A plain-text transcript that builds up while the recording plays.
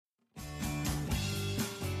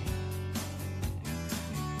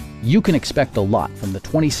You can expect a lot from the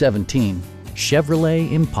 2017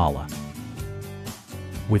 Chevrolet Impala.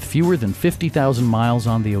 With fewer than 50,000 miles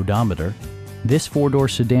on the odometer, this four-door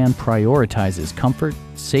sedan prioritizes comfort,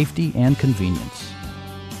 safety, and convenience.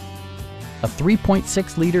 A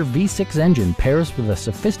 3.6-liter V6 engine pairs with a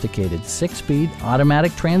sophisticated 6-speed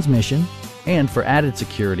automatic transmission, and for added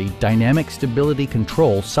security, dynamic stability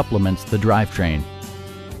control supplements the drivetrain.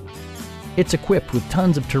 It's equipped with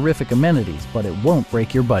tons of terrific amenities, but it won't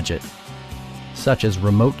break your budget, such as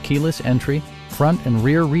remote keyless entry, front and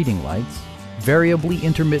rear reading lights, variably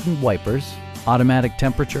intermittent wipers, automatic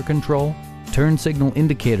temperature control, turn signal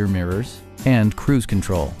indicator mirrors, and cruise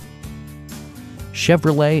control.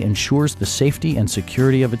 Chevrolet ensures the safety and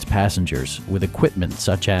security of its passengers with equipment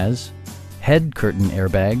such as head curtain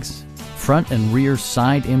airbags, front and rear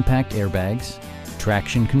side impact airbags,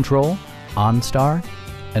 traction control, OnStar,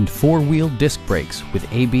 and four-wheel disc brakes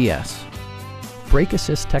with ABS. Brake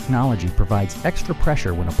Assist technology provides extra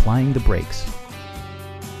pressure when applying the brakes.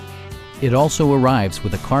 It also arrives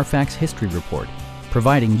with a Carfax history report,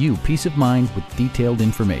 providing you peace of mind with detailed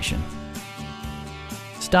information.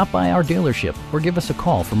 Stop by our dealership or give us a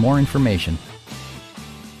call for more information.